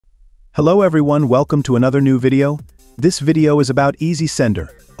Hello everyone, welcome to another new video. This video is about Easy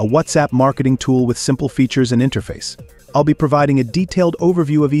Sender, a WhatsApp marketing tool with simple features and interface. I'll be providing a detailed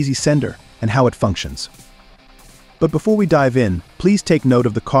overview of Easy Sender and how it functions. But before we dive in, please take note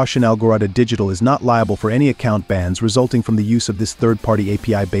of the caution: Algorida Digital is not liable for any account bans resulting from the use of this third-party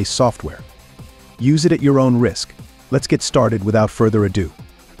API-based software. Use it at your own risk. Let's get started without further ado.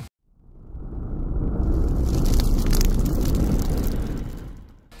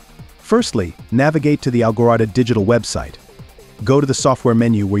 Firstly, navigate to the Algorida Digital website. Go to the software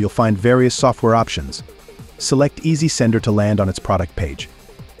menu where you'll find various software options. Select Easy Sender to land on its product page.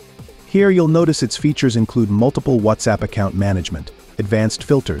 Here you'll notice its features include multiple WhatsApp account management, advanced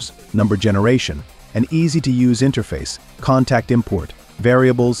filters, number generation, an easy-to-use interface, contact import,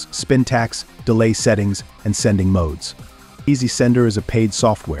 variables, Spintax, delay settings, and sending modes. Easy Sender is a paid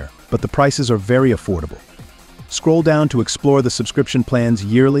software, but the prices are very affordable. Scroll down to explore the subscription plans: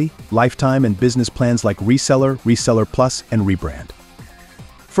 yearly, lifetime, and business plans like Reseller, Reseller Plus, and Rebrand.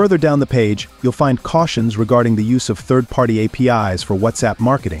 Further down the page, you'll find cautions regarding the use of third-party APIs for WhatsApp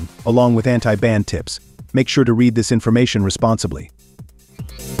marketing, along with anti-ban tips. Make sure to read this information responsibly.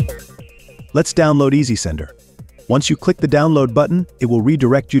 Let's download Easy Sender. Once you click the download button, it will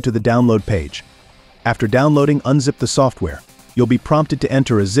redirect you to the download page. After downloading, unzip the software. You'll be prompted to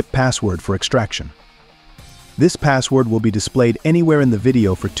enter a zip password for extraction. This password will be displayed anywhere in the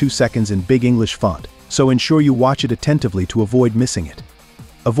video for 2 seconds in big English font, so ensure you watch it attentively to avoid missing it.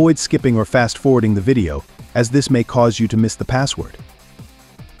 Avoid skipping or fast-forwarding the video, as this may cause you to miss the password.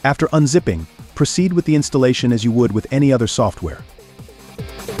 After unzipping, proceed with the installation as you would with any other software.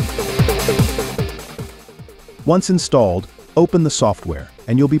 Once installed, open the software,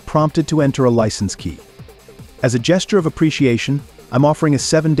 and you'll be prompted to enter a license key. As a gesture of appreciation, I'm offering a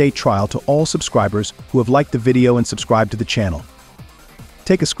 7-day trial to all subscribers who have liked the video and subscribed to the channel.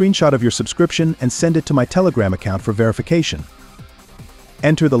 Take a screenshot of your subscription and send it to my Telegram account for verification.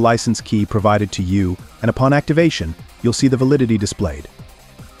 Enter the license key provided to you, and upon activation, you'll see the validity displayed.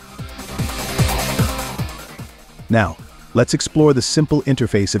 Now, let's explore the simple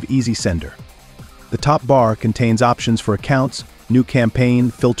interface of Easy Sender. The top bar contains options for accounts, new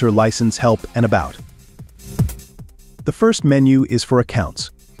campaign, filter, license, help, and about. The first menu is for accounts.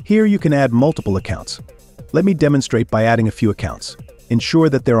 Here you can add multiple accounts. Let me demonstrate by adding a few accounts. Ensure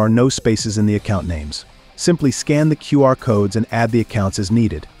that there are no spaces in the account names. Simply scan the QR codes and add the accounts as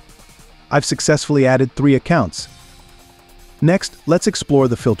needed. I've successfully added 3 accounts. Next, let's explore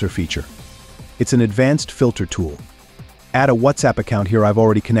the filter feature. It's an advanced filter tool. Add a WhatsApp account. Here I've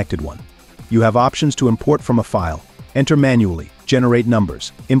already connected one. You have options to import from a file, enter manually, generate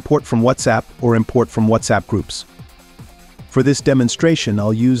numbers, import from WhatsApp, or import from WhatsApp groups. For this demonstration,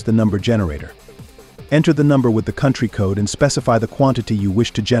 I'll use the number generator. Enter the number with the country code and specify the quantity you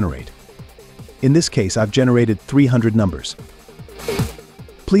wish to generate. In this case, I've generated 300 numbers.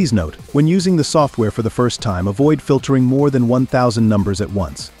 Please note, when using the software for the first time, avoid filtering more than 1,000 numbers at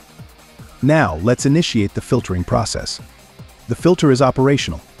once. Now, let's initiate the filtering process. The filter is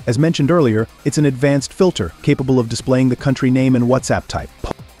operational. As mentioned earlier, it's an advanced filter capable of displaying the country name and WhatsApp type.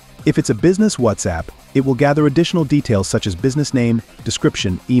 If it's a business WhatsApp, it will gather additional details such as business name,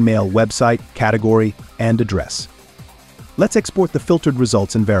 description, email, website, category, and address. Let's export the filtered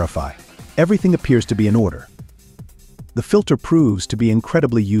results and verify. Everything appears to be in order. The filter proves to be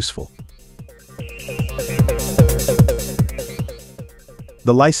incredibly useful.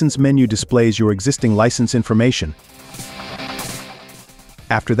 The license menu displays your existing license information.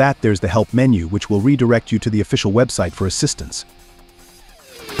 After that, there's the help menu, which will redirect you to the official website for assistance.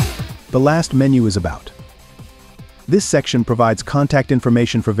 The last menu is about. This section provides contact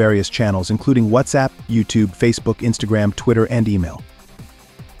information for various channels, including WhatsApp, YouTube, Facebook, Instagram, Twitter, and email.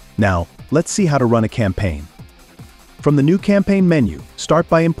 Now, let's see how to run a campaign. From the new campaign menu, start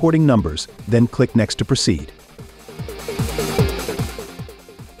by importing numbers, then click Next to proceed.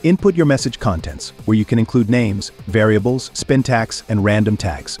 Input your message contents, where you can include names, variables, Spintax, and random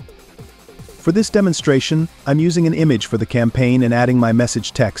tags. For this demonstration, I'm using an image for the campaign and adding my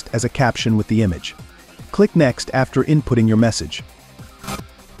message text as a caption with the image. Click Next after inputting your message.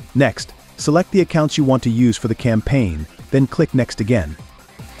 Next, select the accounts you want to use for the campaign, then click Next again.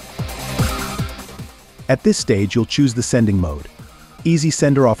 At this stage, you'll choose the sending mode. Easy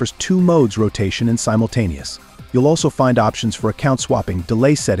Sender offers 2 modes: rotation and simultaneous. You'll also find options for account swapping,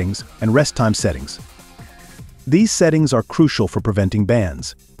 delay settings, and rest time settings. These settings are crucial for preventing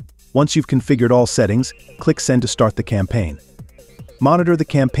bans. Once you've configured all settings, click Send to start the campaign. Monitor the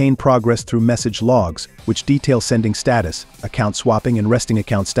campaign progress through message logs, which detail sending status, account swapping, and resting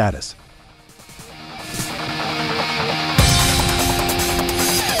account status.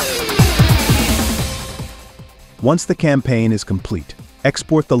 Once the campaign is complete,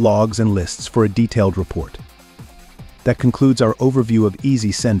 export the logs and lists for a detailed report. That concludes our overview of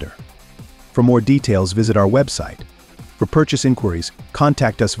Easy Sender. For more details, visit our website. For purchase inquiries,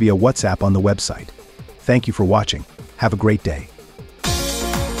 contact us via WhatsApp on the website. Thank you for watching. Have a great day.